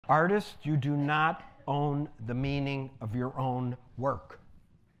Artists, you do not own the meaning of your own work.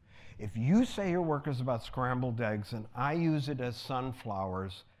 If you say your work is about scrambled eggs and I use it as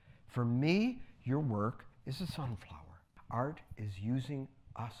sunflowers, for me, your work is a sunflower. Art is using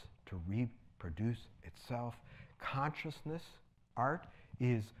us to reproduce itself. Consciousness, art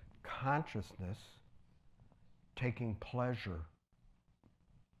is consciousness taking pleasure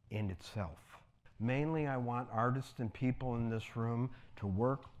in itself. Mainly, I want artists and people in this room to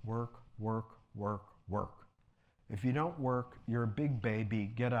work, work, work, work, work. If you don't work, you're a big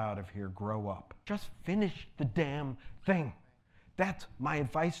baby. Get out of here, grow up. Just finish the damn thing. That's my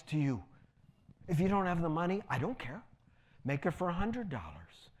advice to you. If you don't have the money, I don't care. Make it for $100.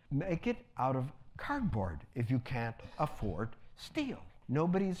 Make it out of cardboard if you can't afford steel.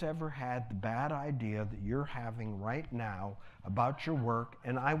 Nobody's ever had the bad idea that you're having right now about your work,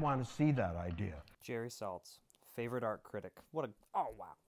 and I want to see that idea. Jerry Saltz, favorite art critic. Oh wow.